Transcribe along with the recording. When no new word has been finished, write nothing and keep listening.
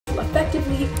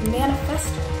actually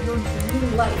manifest your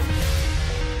dream life.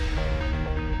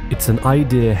 It's an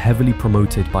idea heavily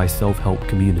promoted by self-help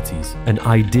communities, an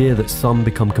idea that some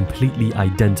become completely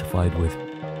identified with.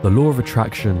 The law of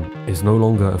attraction is no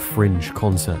longer a fringe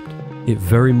concept. It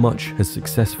very much has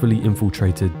successfully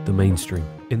infiltrated the mainstream.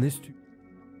 In this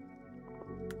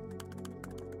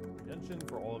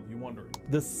For all of you wondering,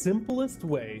 the simplest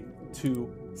way to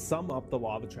sum up the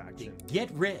law of attraction. Get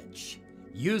rich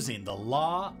using the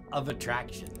law of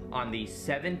attraction. On the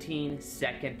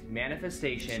 17-second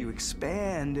manifestation, you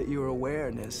expand your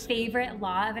awareness. Favorite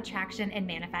law of attraction and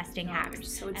manifesting hacks.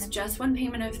 So it's just one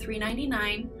payment of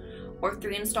 $3.99 or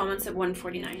 3 installments of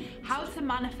 $149. How to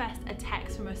manifest a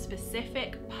text from a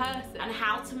specific person. And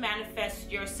how to manifest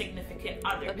your significant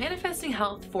other. Manifesting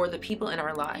health for the people in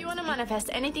our lives. You want to manifest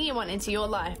anything you want into your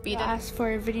life, but you don't ask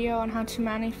for a video on how to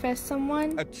manifest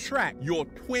someone. Attract your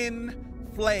twin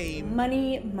flame.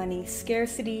 Money,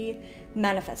 scarcity,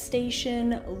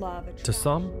 manifestation, love. To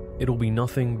some, it'll be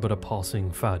nothing but a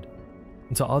passing fad.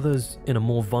 And to others, in a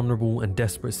more vulnerable and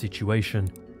desperate situation,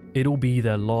 it'll be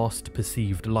their last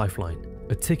perceived lifeline.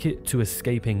 A ticket to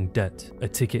escaping debt, a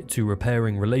ticket to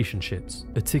repairing relationships,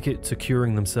 a ticket to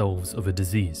curing themselves of a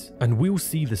disease. And we'll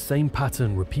see the same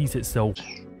pattern repeat itself.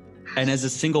 And as a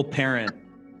single parent,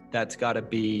 that's got to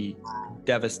be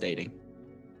devastating.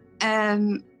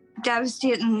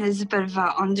 Devastating is a bit of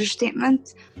an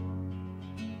understatement.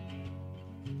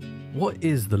 What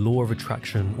is the law of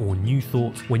attraction or new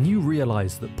thought when you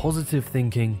realize that positive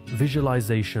thinking,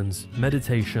 visualizations,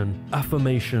 meditation,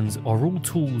 affirmations are all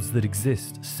tools that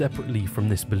exist separately from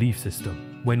this belief system?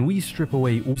 When we strip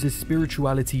away all this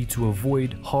spirituality to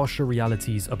avoid harsher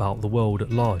realities about the world at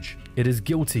large, it is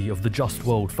guilty of the just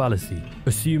world fallacy,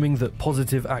 assuming that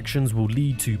positive actions will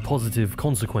lead to positive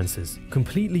consequences,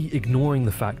 completely ignoring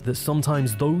the fact that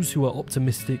sometimes those who are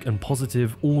optimistic and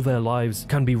positive all their lives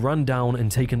can be run down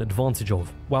and taken advantage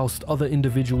of, whilst other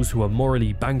individuals who are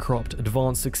morally bankrupt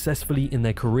advance successfully in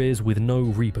their careers with no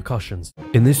repercussions.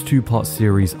 In this two-part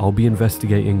series, I'll be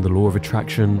investigating the law of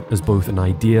attraction as both an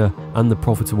idea and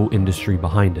the profitable industry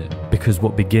behind it, because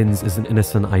what begins as an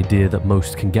innocent idea that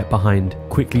most can get behind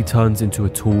quickly turns into a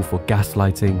tool for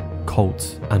gaslighting,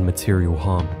 cults, and material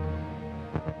harm.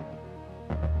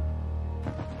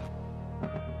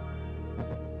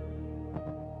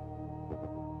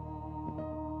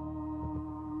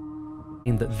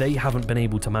 That they haven't been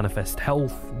able to manifest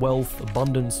health, wealth,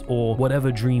 abundance, or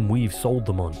whatever dream we've sold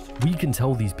them on. We can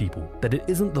tell these people that it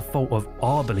isn't the fault of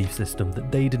our belief system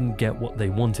that they didn't get what they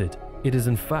wanted. It is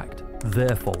in fact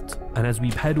their fault. And as we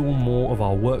peddle more of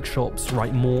our workshops,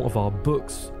 write more of our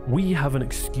books, we have an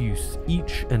excuse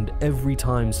each and every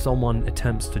time someone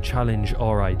attempts to challenge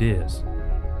our ideas.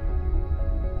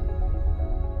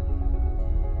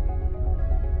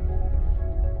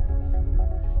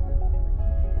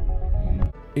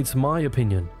 It's my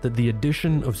opinion that the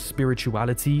addition of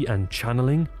spirituality and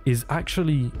channeling is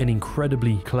actually an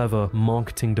incredibly clever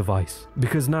marketing device,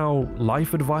 because now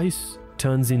life advice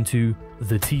turns into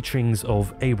the teachings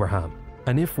of Abraham.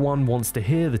 And if one wants to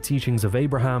hear the teachings of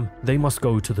Abraham, they must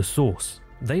go to the source.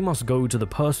 They must go to the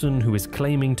person who is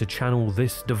claiming to channel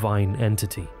this divine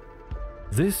entity.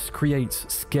 This creates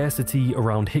scarcity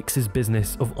around Hicks's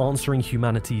business of answering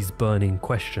humanity's burning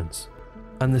questions.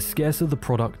 And the scarcer the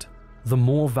product, the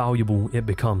more valuable it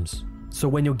becomes. So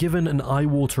when you're given an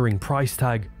eye-watering price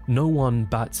tag, no one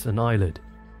bats an eyelid.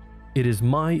 It is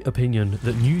my opinion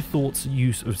that New Thought's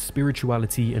use of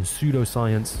spirituality and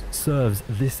pseudoscience serves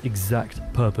this exact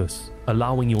purpose,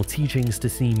 allowing your teachings to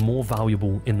seem more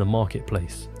valuable in the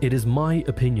marketplace. It is my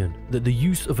opinion that the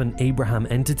use of an Abraham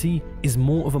entity is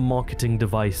more of a marketing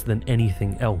device than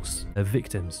anything else. They're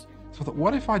victims. So I thought,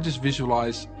 what if I just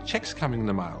visualize checks coming in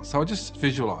the mail? So I just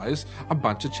visualize a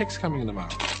bunch of checks coming in the mail.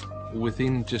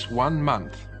 Within just 1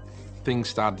 month, things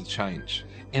started to change.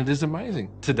 And it is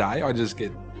amazing. Today, I just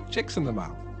get checks in the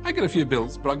mail. I get a few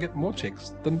bills, but I get more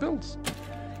checks than bills.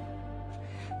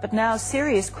 But now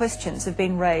serious questions have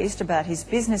been raised about his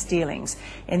business dealings.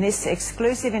 In this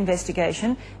exclusive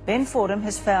investigation, Ben Fordham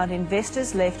has found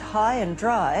investors left high and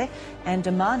dry and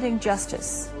demanding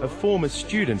justice. A former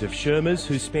student of Shermer's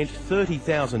who spent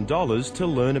 $30,000 to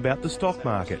learn about the stock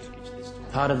market.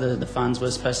 Part of the funds were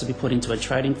supposed to be put into a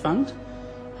trading fund,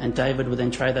 and David would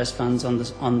then trade those funds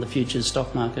on the futures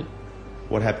stock market.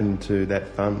 What happened to that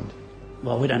fund?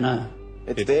 Well, we don't know.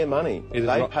 It's their money.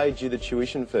 They paid you the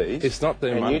tuition fees. It's not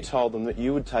their money. And you told them that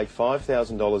you would take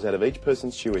 $5,000 out of each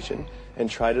person's tuition and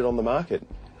trade it on the market,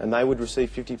 and they would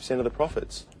receive 50% of the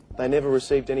profits. They never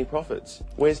received any profits.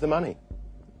 Where's the money?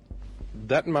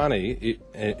 That money,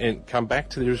 and come back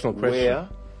to the original question. Where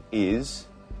is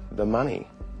the money?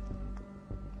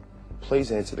 Please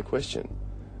answer the question.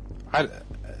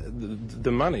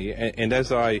 The money, and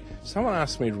someone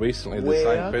asked me recently the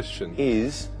same question. Where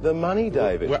is the money,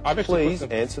 David? Please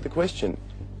answer the question.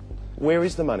 Where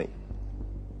is the money?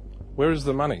 Where is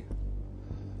the money?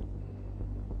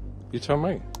 You tell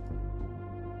me.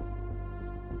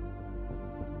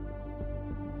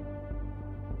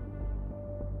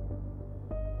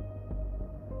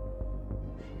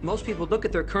 Most people look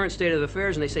at their current state of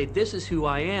affairs and they say, this is who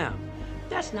I am.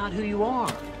 That's not who you are.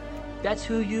 That's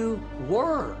who you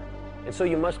were. And so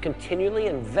you must continually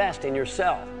invest in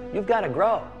yourself. You've got to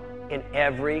grow in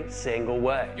every single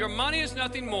way. Your money is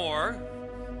nothing more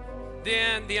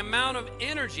than the amount of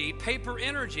energy, paper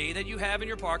energy, that you have in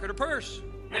your pocket or purse.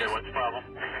 Hey, what's the problem?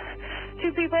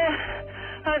 2 people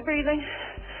aren't breathing.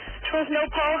 No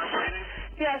pulse.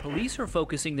 Yes. Police are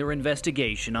focusing their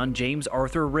investigation on James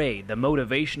Arthur Ray, the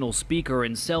motivational speaker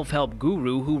and self-help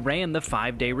guru who ran the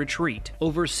 5-day retreat.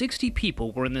 Over 60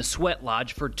 people were in the sweat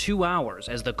lodge for 2 hours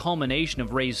as the culmination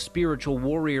of Ray's spiritual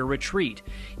warrior retreat.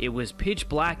 It was pitch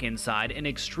black inside and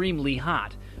extremely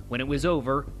hot. When it was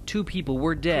over, 2 people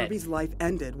were dead. Kirby's life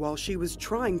ended while she was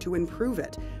trying to improve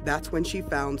it. That's when she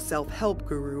found self-help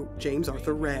guru James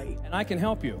Arthur Ray. And I can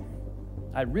help you.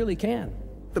 I really can.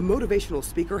 The motivational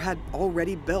speaker had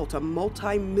already built a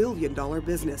multi-million-dollar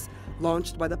business.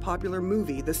 Launched by the popular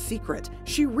movie The Secret,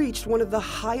 she reached one of the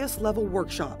highest level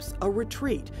workshops, a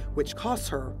retreat, which cost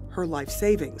her her life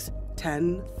savings,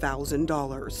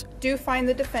 $10,000. Do find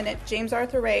the defendant, James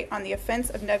Arthur Ray, on the offense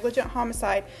of negligent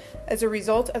homicide as a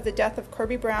result of the death of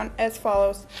Kirby Brown as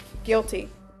follows: guilty.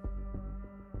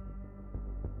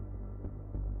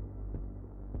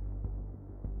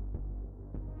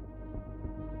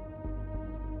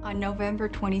 On November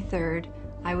 23rd,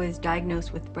 I was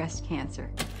diagnosed with breast cancer.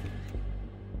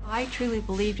 I truly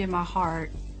believed in my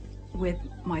heart, with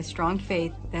my strong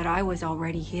faith, that I was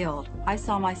already healed. I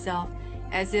saw myself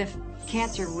as if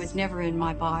cancer was never in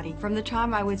my body. From the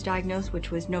time I was diagnosed,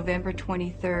 which was November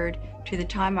 23rd, to the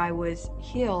time I was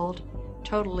healed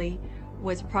totally,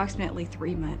 was approximately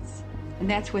 3 months. And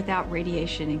that's without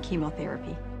radiation and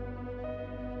chemotherapy.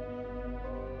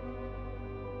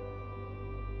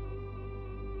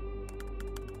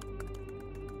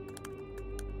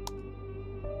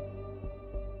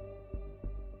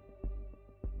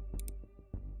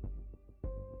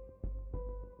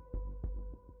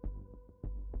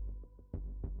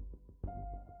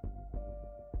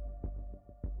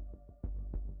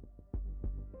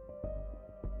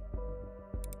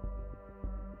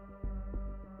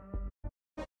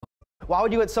 Why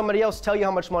would you let somebody else tell you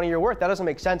how much money you're worth? That doesn't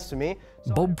make sense to me.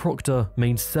 Bob Proctor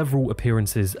made several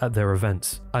appearances at their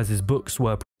events, as his books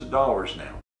were dollars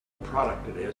now. Product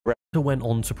it is. Proctor went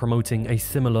on to promoting a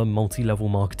similar multi-level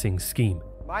marketing scheme.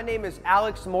 My name is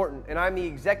Alex Morton, and I'm the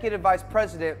Executive Vice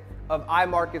President of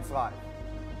iMarkets Live.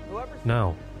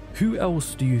 Now, who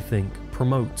else do you think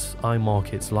promotes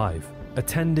iMarkets Live,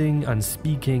 attending and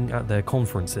speaking at their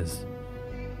conferences?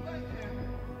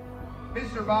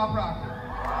 Mr. Bob Proctor.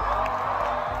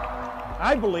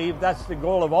 I believe that's the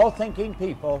goal of all thinking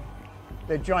people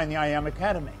that join the I Am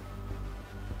Academy.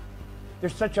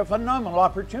 There's such a phenomenal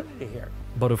opportunity here.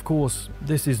 But of course,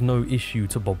 this is no issue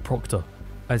to Bob Proctor,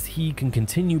 as he can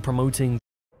continue promoting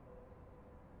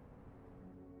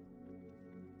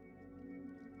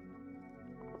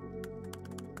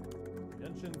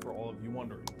For all of you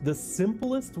wondering, the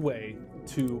simplest way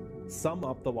to sum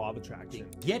up the law of attraction.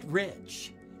 Get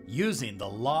rich using the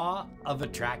law of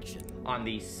attraction. On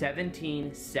the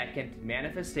 17-second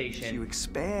manifestation. You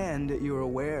expand your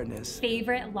awareness.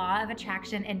 Favorite law of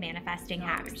attraction and manifesting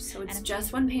hacks. So it's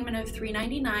just one payment of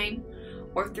 $3.99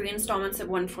 or 3 installments of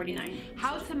 $149.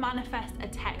 How to manifest a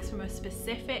text from a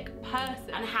specific person.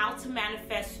 And how to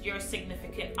manifest your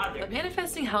significant other.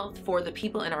 Manifesting health for the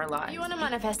people in our lives. You want to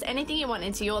manifest anything you want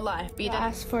into your life, but you don't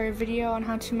ask for a video on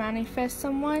how to manifest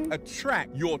someone.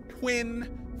 Attract your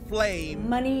twin flame.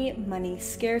 Money,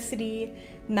 scarcity,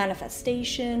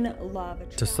 manifestation, love.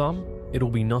 To some, it'll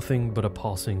be nothing but a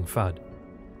passing fad.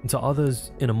 And to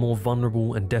others, in a more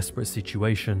vulnerable and desperate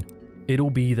situation, it'll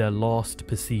be their last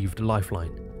perceived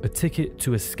lifeline. A ticket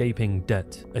to escaping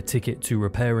debt, a ticket to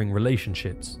repairing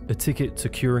relationships, a ticket to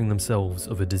curing themselves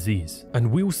of a disease. And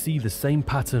we'll see the same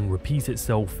pattern repeat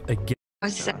itself again. A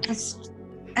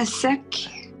sick.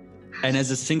 And as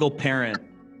a single parent,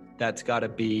 that's got to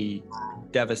be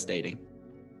devastating.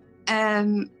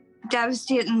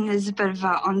 Devastating is a bit of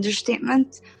an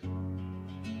understatement.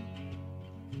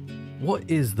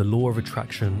 What is the law of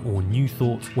attraction or new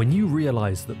thought when you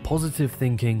realize that positive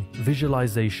thinking,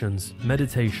 visualizations,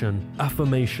 meditation,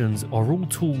 affirmations are all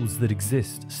tools that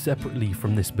exist separately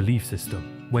from this belief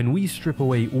system? When we strip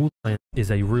away all is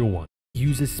a real one. It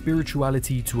uses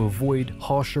spirituality to avoid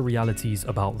harsher realities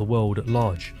about the world at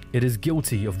large. It is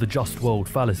guilty of the just world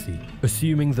fallacy,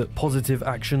 assuming that positive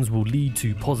actions will lead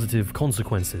to positive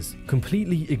consequences,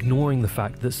 completely ignoring the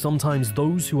fact that sometimes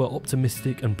those who are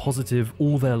optimistic and positive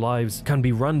all their lives can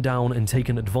be run down and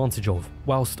taken advantage of,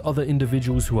 whilst other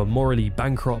individuals who are morally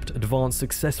bankrupt advance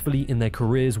successfully in their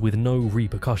careers with no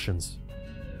repercussions.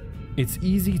 It's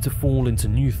easy to fall into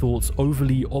new thoughts,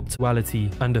 overly optimality,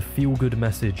 and a feel-good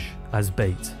message as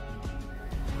bait.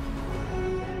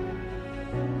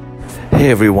 Hey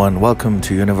everyone, welcome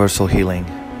to Universal Healing.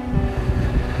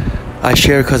 I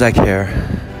share because I care.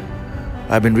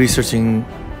 I've been researching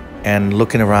and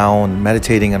looking around,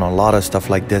 meditating on a lot of stuff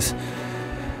like this.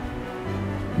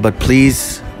 But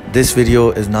please, this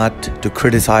video is not to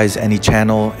criticize any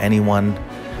channel, anyone,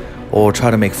 or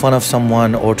try to make fun of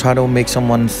someone, or try to make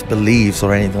someone's beliefs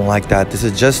or anything like that. This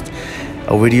is just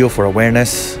a video for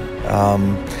awareness.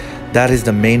 That is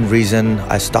the main reason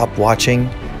I stopped watching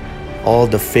all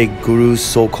the fake gurus,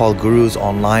 so-called gurus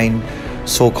online,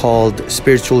 so-called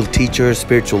spiritual teachers,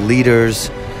 spiritual leaders.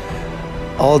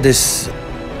 All these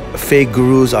fake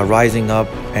gurus are rising up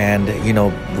and,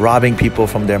 robbing people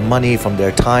from their money, from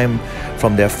their time,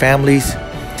 from their families,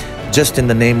 just in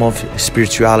the name of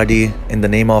spirituality, in the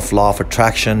name of law of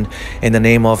attraction, in the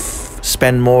name of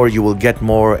spend more, you will get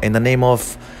more, in the name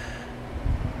of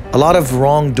a lot of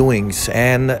wrongdoings.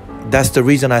 And that's the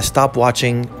reason I stopped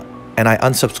watching and I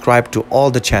unsubscribed to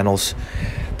all the channels.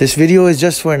 This video is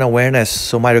just for an awareness.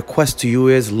 So my request to you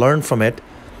is learn from it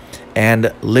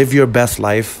and live your best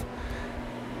life.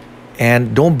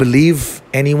 And don't believe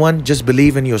anyone, just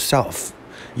believe in yourself.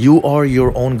 You are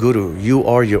your own guru. You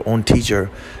are your own teacher.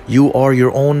 You are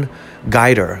your own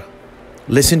guider.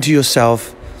 Listen to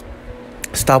yourself.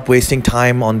 Stop wasting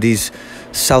time on these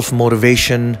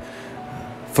self-motivation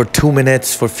for 2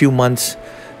 minutes, for a few months.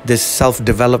 This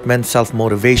self-development,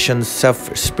 self-motivation,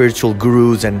 self-spiritual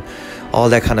gurus and all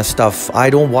that kind of stuff. I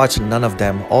don't watch none of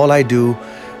them. All I do,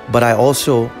 but I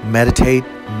also meditate,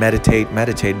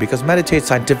 because meditate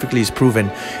scientifically is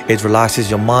proven. It relaxes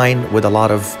your mind with a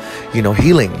lot of,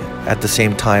 healing at the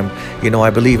same time. I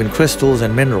believe in crystals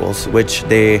and minerals, which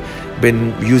they've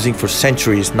been using for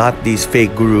centuries, not these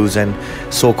fake gurus and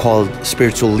so-called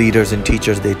spiritual leaders and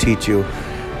teachers they teach you.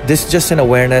 This is just an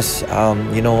awareness.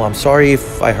 I'm sorry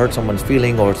if I hurt someone's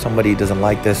feeling or somebody doesn't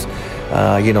like this.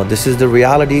 This is the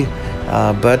reality.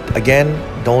 But again,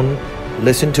 don't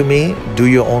listen to me. Do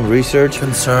your own research.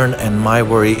 Concern and my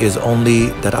worry is only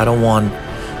that I don't want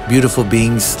beautiful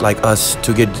beings like us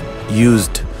to get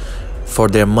used for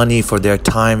their money, for their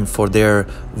time, for their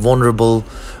vulnerable,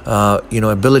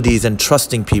 abilities and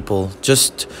trusting people.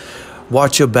 Just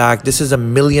watch your back. This is a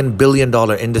 $1 billion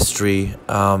industry.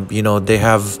 They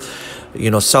have,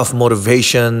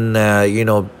 self-motivation,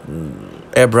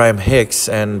 Abraham Hicks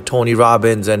and Tony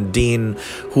Robbins and Dean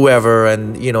whoever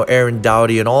and Aaron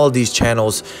Dowdy and all these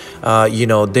channels, all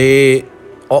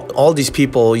these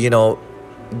people,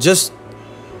 just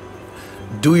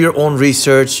do your own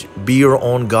research, be your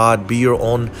own God, be your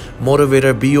own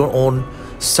motivator, be your own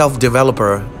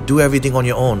self-developer. Do everything on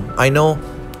your own. I know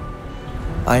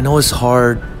it's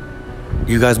hard.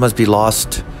 You guys must be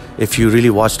lost if you really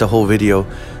watch the whole video,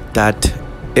 that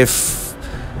if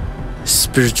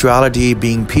spirituality,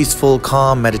 being peaceful,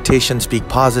 calm, meditation, speak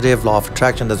positive, law of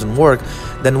attraction doesn't work,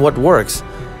 then what works?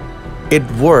 It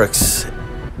works.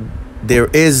 There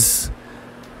is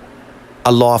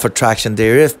a law of attraction.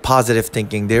 There is positive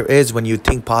thinking. There is, when you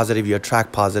think positive, you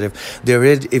attract positive. There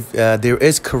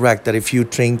is correct that if you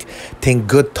think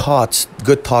good thoughts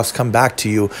come back to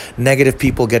you. Negative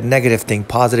people get negative things.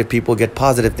 Positive people get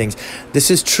positive things. This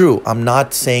is true. I'm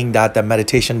not saying that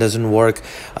meditation doesn't work.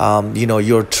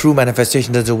 Your true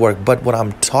manifestation doesn't work. But what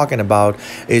I'm talking about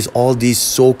is all these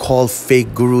so-called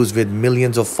fake gurus with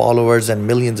millions of followers and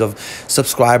millions of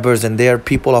subscribers, and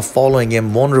people are following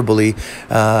him vulnerably,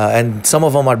 and some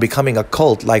of them are becoming a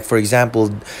cult. Like, for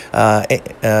example,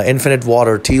 Infinite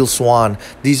Water, Teal Swan.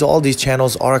 All these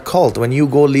channels are a cult. When you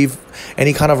go leave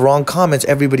any kind of wrong comments,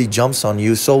 everybody jumps on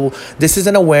you. So this is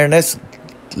an awareness.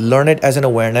 Learn it as an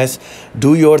awareness.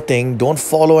 Do your thing. Don't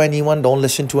follow anyone. Don't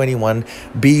listen to anyone.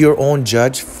 Be your own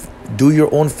judge. Do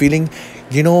your own feeling.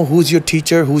 Who's your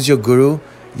teacher? Who's your guru?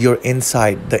 Your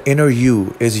inside, the inner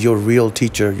you is your real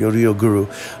teacher, your real guru.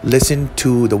 Listen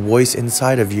to the voice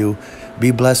inside of you.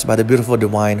 Be blessed by the beautiful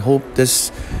divine. Hope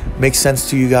this makes sense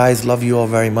to you guys. Love you all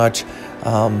very much.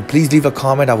 Please leave a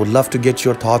comment. I would love to get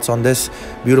your thoughts on this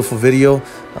beautiful video.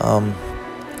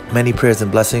 Many prayers and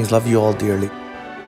blessings. Love you all dearly.